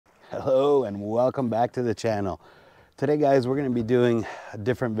Hello and welcome back to the channel. Today guys, we're going to be doing a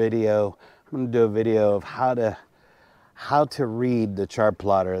different video. I'm going to do a video of how to read the chart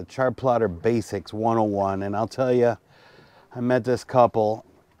plotter, the chart plotter basics 101. And I'll tell you, I met this couple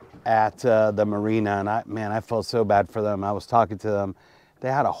at the marina, and I felt so bad for them. I was talking to them.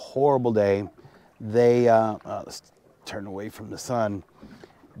 They had a horrible day. They let's turn away from the sun.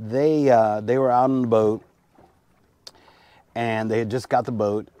 They were out on the boat, and they had just got the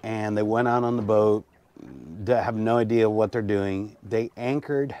boat, and they went out on the boat. They have no idea what they're doing. They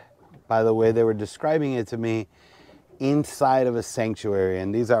anchored, by the way they were describing it to me, inside of a sanctuary,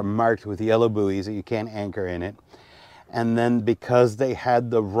 and these are marked with yellow buoys that you can't anchor in it. And then because they had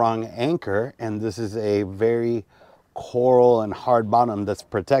the wrong anchor, and this is a very coral and hard bottom that's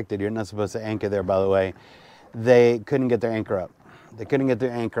protected, you're not supposed to anchor there, by the way, they couldn't get their anchor up. They couldn't get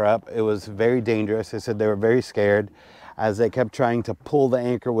their anchor up. It was very dangerous. They said they were very scared. As they kept trying to pull the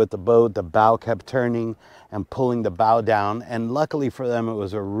anchor with the boat, the bow kept turning and pulling the bow down. And luckily for them, it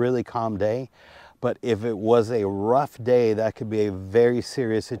was a really calm day. But if it was a rough day, that could be a very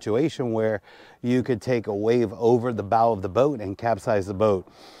serious situation where you could take a wave over the bow of the boat and capsize the boat.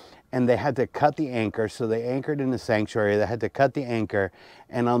 And they had to cut the anchor. So they anchored in the sanctuary. They had to cut the anchor.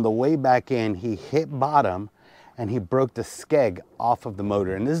 And on the way back in, he hit bottom and he broke the skeg off of the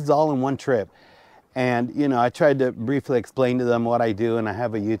motor. And this is all in one trip. And, you know, I tried to briefly explain to them what I do, and I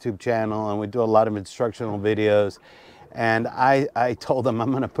have a YouTube channel, and we do a lot of instructional videos. And I told them I'm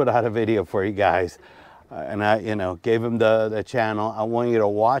going to put out a video for you guys. And I, you know, gave them the channel. I want you to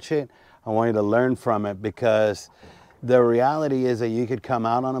watch it. I want you to learn from it, because the reality is that you could come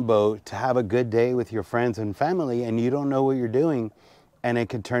out on a boat to have a good day with your friends and family, and you don't know what you're doing, and it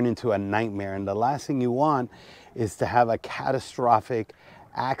could turn into a nightmare. And the last thing you want is to have a catastrophic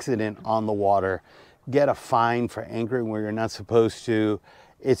accident on the water, get a fine for anchoring where you're not supposed to.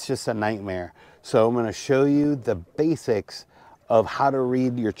 It's just a nightmare. So I'm going to show you the basics of how to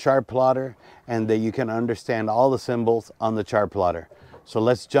read your chart plotter, and that you can understand all the symbols on the chart plotter. So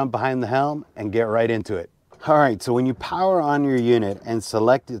let's jump behind the helm and get right into it. All right, so when you power on your unit and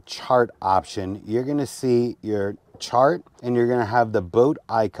select the chart option, you're going to see your chart, and you're going to have the boat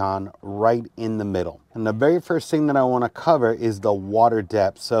icon right in the middle. And the very first thing that I want to cover is the water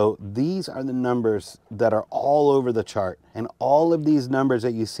depth. So these are the numbers that are all over the chart, and all of these numbers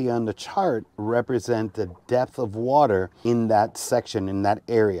that you see on the chart represent the depth of water in that section, in that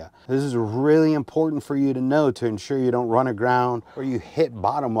area. This is really important for you to know to ensure you don't run aground or you hit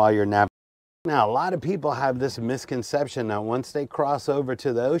bottom while you're navigating. Now, a lot of people have this misconception that once they cross over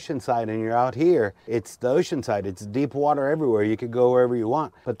to the ocean side and you're out here, it's the ocean side. It's deep water everywhere. You could go wherever you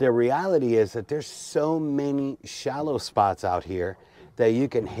want. But the reality is that there's so many shallow spots out here that you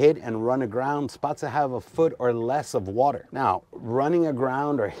can hit and run aground, spots that have a foot or less of water. Now, running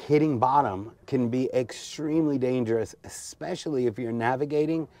aground or hitting bottom can be extremely dangerous, especially if you're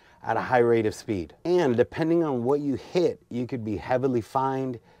navigating at a high rate of speed. And depending on what you hit, you could be heavily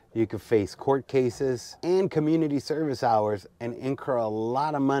fined. You could face court cases and community service hours, and incur a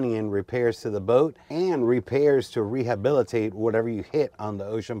lot of money in repairs to the boat and repairs to rehabilitate whatever you hit on the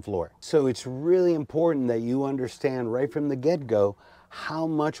ocean floor. So it's really important that you understand right from the get-go how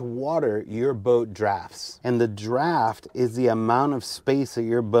much water your boat drafts. And the draft is the amount of space that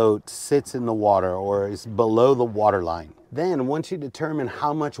your boat sits in the water or is below the water line. Then once you determine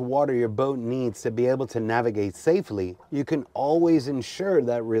how much water your boat needs to be able to navigate safely, you can always ensure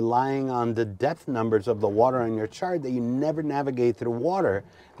that relying on the depth numbers of the water on your chart, that you never navigate through water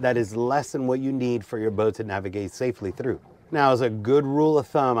that is less than what you need for your boat to navigate safely through. Now, as a good rule of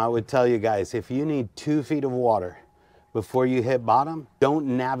thumb, I would tell you guys, if you need 2 feet of water before you hit bottom, don't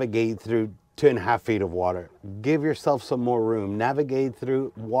navigate through 2.5 feet of water. Give yourself some more room. Navigate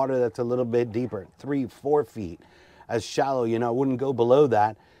through water that's a little bit deeper, 3-4 feet. As shallow, you know, I wouldn't go below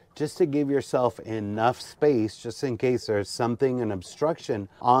that, just to give yourself enough space just in case there's something, an obstruction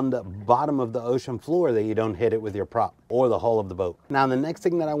on the bottom of the ocean floor, that you don't hit it with your prop or the hull of the boat. Now, the next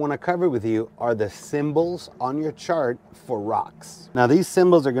thing that I want to cover with you are the symbols on your chart for rocks. Now, these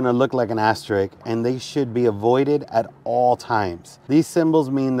symbols are going to look like an asterisk, and they should be avoided at all times. These symbols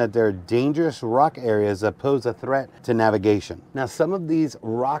mean that there are dangerous rock areas that pose a threat to navigation. Now, some of these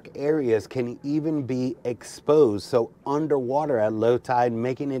rock areas can even be exposed, so underwater at low tide,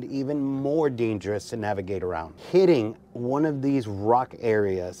 making it even more dangerous to navigate around. Hitting one of these rock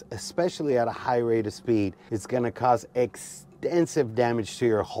areas, especially at a high rate of speed, is going to cause extensive damage to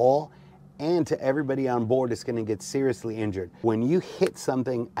your hull, and to everybody on board is going to get seriously injured. When you hit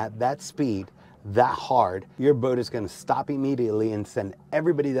something at that speed, that hard, your boat is going to stop immediately and send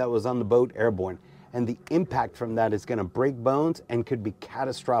everybody that was on the boat airborne. and the impact from that is going to break bones and could be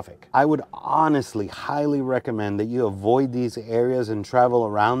catastrophic. I would honestly highly recommend that you avoid these areas and travel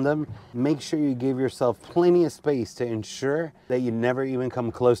around them. Make sure you give yourself plenty of space to ensure that you never even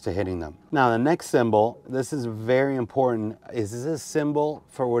come close to hitting them. Now, the next symbol, this is very important, is this symbol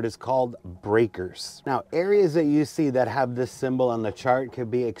for what is called breakers. Now, areas that you see that have this symbol on the chart could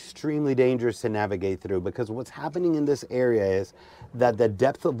be extremely dangerous to navigate through, because what's happening in this area is that the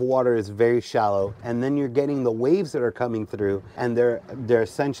depth of water is very shallow, and then you're getting the waves that are coming through, and they're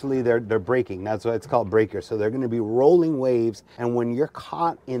essentially breaking. That's why it's called breakers. So they're going to be rolling waves, and when you're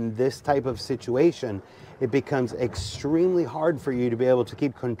caught in this type of situation, it becomes extremely hard for you to be able to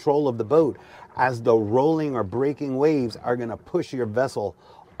keep control of the boat, as the rolling or breaking waves are going to push your vessel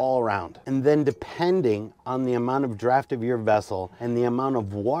all around. And then depending on the amount of draft of your vessel and the amount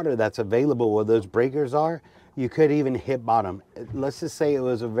of water that's available where those breakers are, you could even hit bottom. Let's just say it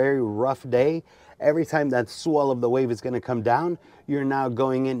was a very rough day. Every time that swell of the wave is going to come down, you're now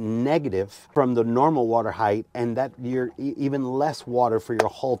going in negative from the normal water height, and that you're even less water for your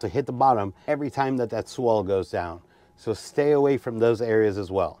hull to hit the bottom every time that swell goes down. So stay away from those areas as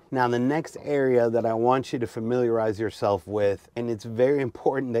well. Now, the next area that I want you to familiarize yourself with, and it's very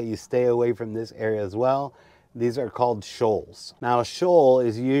important that you stay away from this area as well, these are called shoals. Now, a shoal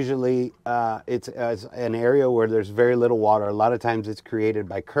is usually, it's an area where there's very little water. A lot of times it's created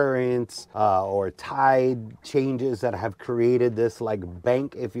by currents or tide changes that have created this like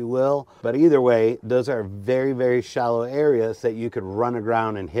bank, if you will. But either way, those are very, very shallow areas that you could run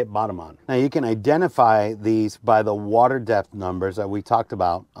aground and hit bottom on. Now, you can identify these by the water depth numbers that we talked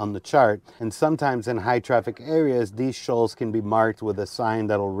about on the chart. And sometimes in high traffic areas, these shoals can be marked with a sign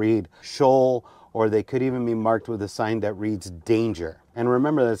that'll read shoal, or they could even be marked with a sign that reads danger. And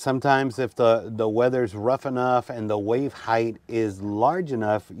remember that sometimes if the weather's rough enough and the wave height is large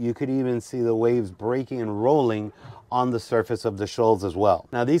enough, you could even see the waves breaking and rolling on the surface of the shoals as well.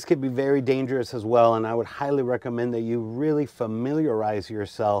 Now, these could be very dangerous as well, and I would highly recommend that you really familiarize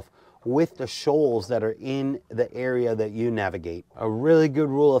yourself with the shoals that are in the area that you navigate. A really good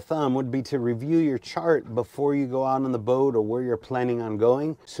rule of thumb would be to review your chart before you go out on the boat or where you're planning on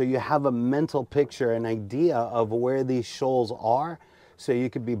going, so you have a mental picture, an idea of where these shoals are, so you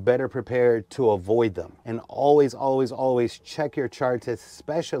could be better prepared to avoid them. And always, always, always check your charts,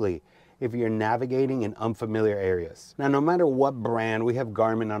 especially if you're navigating in unfamiliar areas. Now, no matter what brand, we have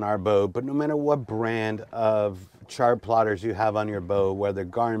Garmin on our boat, but no matter what brand of chart plotters you have on your boat, whether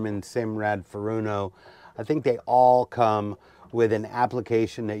Garmin, Simrad, Furuno, I think they all come with an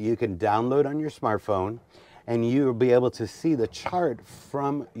application that you can download on your smartphone, and you'll be able to see the chart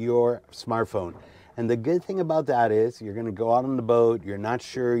from your smartphone. And the good thing about that is you're gonna go out on the boat, you're not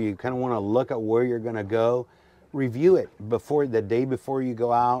sure, you kind of wanna look at where you're gonna go. Review it the day before you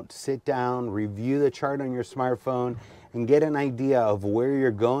go out. Sit down, review the chart on your smartphone, and get an idea of where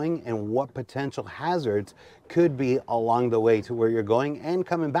you're going and what potential hazards could be along the way to where you're going and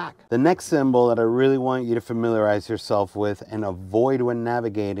coming back. The next symbol that I really want you to familiarize yourself with and avoid when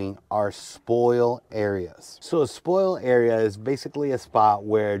navigating are spoil areas. So a spoil area is basically a spot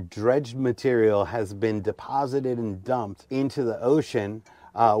where dredged material has been deposited and dumped into the ocean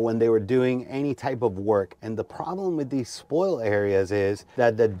when they were doing any type of work. And the problem with these spoil areas is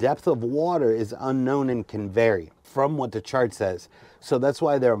that the depth of water is unknown and can vary from what the chart says. So that's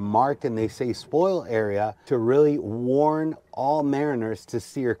why they're marked and they say spoil area, to really warn all mariners to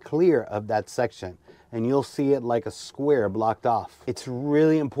steer clear of that section. And you'll see it like a square blocked off. It's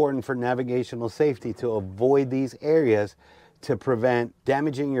really important for navigational safety to avoid these areas to prevent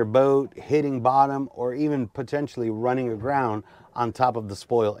damaging your boat, hitting bottom, or even potentially running aground on top of the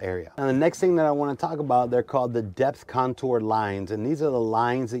spoil area. Now, the next thing that I want to talk about, they're called the depth contour lines, and these are the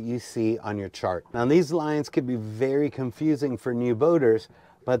lines that you see on your chart. Now, these lines could be very confusing for new boaters,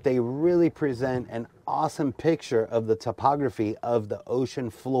 but they really present an awesome picture of the topography of the ocean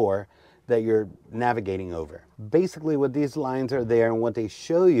floor that you're navigating over. Basically, what these lines are there and what they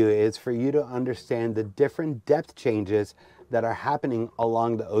show you is for you to understand the different depth changes that are happening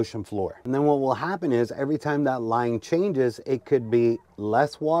along the ocean floor. And then what will happen is every time that line changes, it could be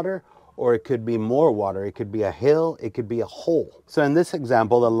less water or it could be more water. It could be a hill, it could be a hole. So in this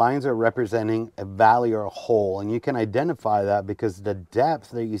example, the lines are representing a valley or a hole, and you can identify that because the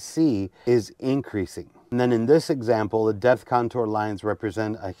depth that you see is increasing. And then in this example, the depth contour lines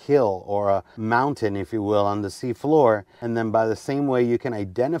represent a hill or a mountain, if you will, on the sea floor. And then by the same way, you can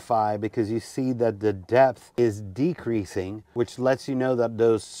identify because you see that the depth is decreasing, which lets you know that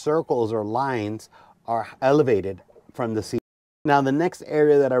those circles or lines are elevated from the sea. Now, the next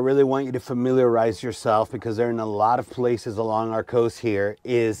area that I really want you to familiarize yourself, because they're in a lot of places along our coast here,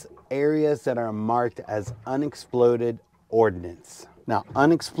 is areas that are marked as unexploded ordnance. Now,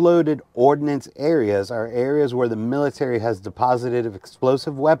 unexploded ordnance areas are areas where the military has deposited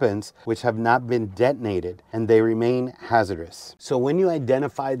explosive weapons which have not been detonated, and they remain hazardous. So when you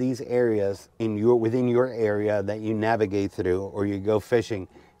identify these areas within your area that you navigate through or you go fishing,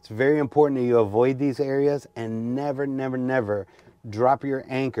 it's very important that you avoid these areas and never, never, never drop your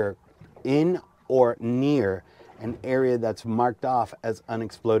anchor in or near an area that's marked off as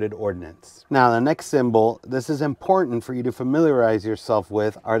unexploded ordnance. Now, the next symbol, this is important for you to familiarize yourself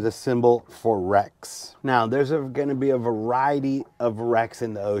with, are the symbol for wrecks. Now, there's going to be a variety of wrecks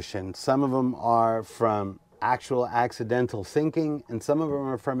in the ocean. Some of them are from actual accidental sinking, and some of them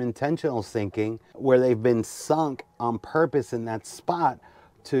are from intentional sinking, where they've been sunk on purpose in that spot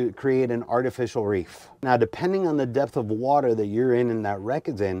to create an artificial reef. Now, depending on the depth of water that you're in and that wreck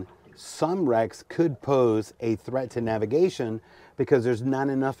is in, some wrecks could pose a threat to navigation because there's not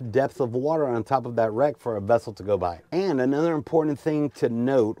enough depth of water on top of that wreck for a vessel to go by. And another important thing to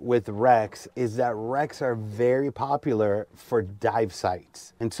note with wrecks is that wrecks are very popular for dive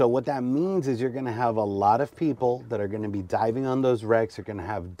sites. And so what that means is you're gonna have a lot of people that are gonna be diving on those wrecks. You're gonna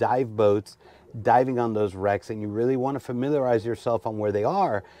have dive boats diving on those wrecks, and you really wanna familiarize yourself on where they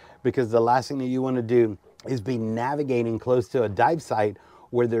are, because the last thing that you wanna do is be navigating close to a dive site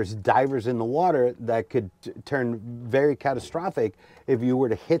where there's divers in the water that could turn very catastrophic if you were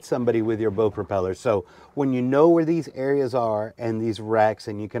to hit somebody with your boat propeller. So when you know where these areas are and these wrecks,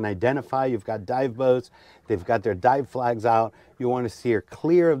 and you can identify, you've got dive boats, they've got their dive flags out, you want to steer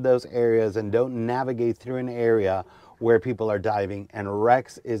clear of those areas and don't navigate through an area where people are diving. And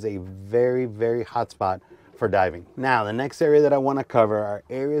wrecks is a very, very hot spot for diving. Now, the next area that I want to cover are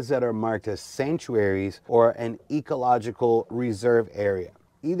areas that are marked as sanctuaries or an ecological reserve area.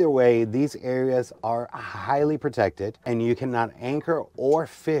 Either way, these areas are highly protected and you cannot anchor or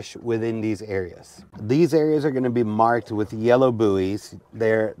fish within these areas. These areas are going to be marked with yellow buoys.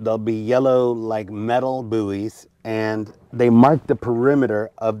 They'll be yellow like metal buoys, and they mark the perimeter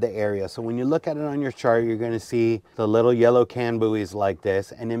of the area. So when you look at it on your chart, you're going to see the little yellow can buoys like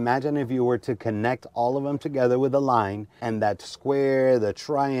this. And imagine if you were to connect all of them together with a line, and that square, the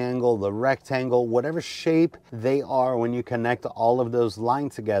triangle, the rectangle, whatever shape they are, when you connect all of those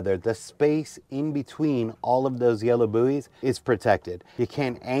lines together, the space in between all of those yellow buoys is protected. You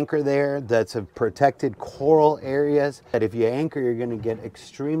can't anchor there. That's a protected coral areas that if you anchor, you're going to get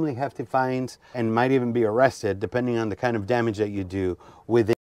extremely hefty fines and might even be arrested, depending on the kind of damage that you do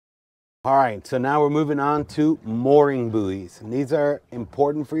within. All right, so now we're moving on to mooring buoys. And these are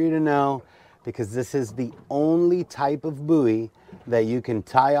important for you to know because this is the only type of buoy that you can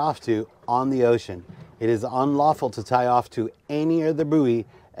tie off to on the ocean. It is unlawful to tie off to any other buoy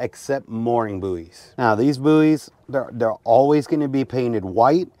except mooring buoys. Now, these buoys, they're always going to be painted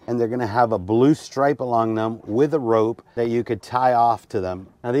white, and they're going to have a blue stripe along them with a rope that you could tie off to them.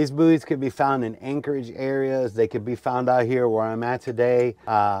 Now, these buoys could be found in anchorage areas. They could be found out here where I'm at today.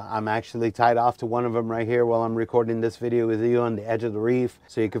 I'm actually tied off to one of them right here while I'm recording this video with you on the edge of the reef.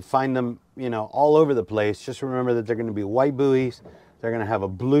 So you could find them, you know, all over the place. Just remember that they're going to be white buoys. They're going to have a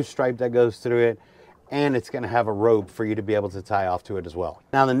blue stripe that goes through it, and it's going to have a rope for you to be able to tie off to it as well.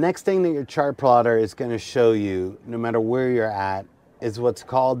 Now, the next thing that your chart plotter is going to show you, no matter where you're at, is what's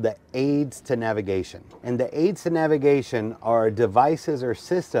called the aids to navigation. And the aids to navigation are devices or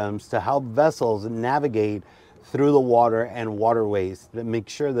systems to help vessels navigate through the water and waterways that make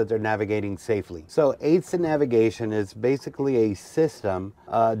sure that they're navigating safely. So aids to navigation is basically a system,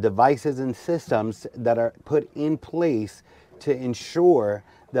 devices and systems that are put in place to ensure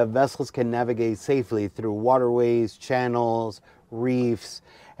that vessels can navigate safely through waterways, channels, reefs,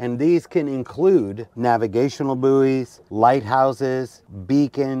 and these can include navigational buoys, lighthouses,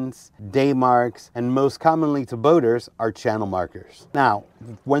 beacons, day marks, and most commonly to boaters are channel markers. Now,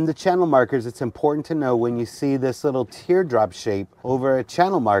 when the channel markers, it's important to know when you see this little teardrop shape over a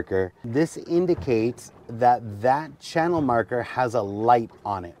channel marker, this indicates that that channel marker has a light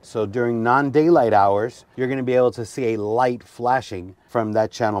on it. So during non-daylight hours, you're going to be able to see a light flashing from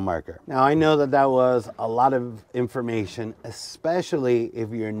that channel marker. Now, I know that that was a lot of information, especially if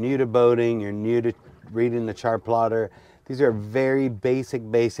you're new to boating, you're new to reading the chart plotter. These are very basic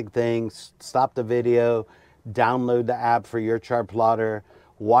things. Stop the video, download the app for your chart plotter,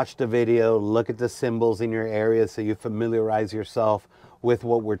 watch the video, look at the symbols in your area so you familiarize yourself with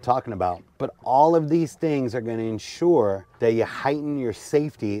what we're talking about. But all of these things are going to ensure that you heighten your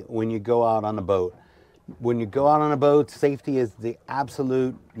safety when you go out on a boat. When you go out on a boat, safety is the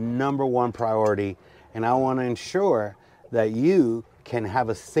absolute #1 priority, and I want to ensure that you can have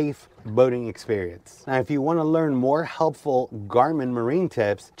a safe boating experience. Now, if you want to learn more helpful Garmin marine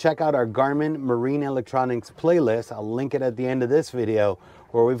tips, check out our Garmin Marine Electronics playlist. I'll link it at the end of this video,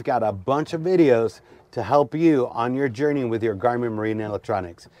 where we've got a bunch of videos to help you on your journey with your Garmin Marine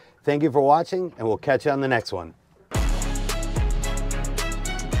Electronics. Thank you for watching, and we'll catch you on the next one.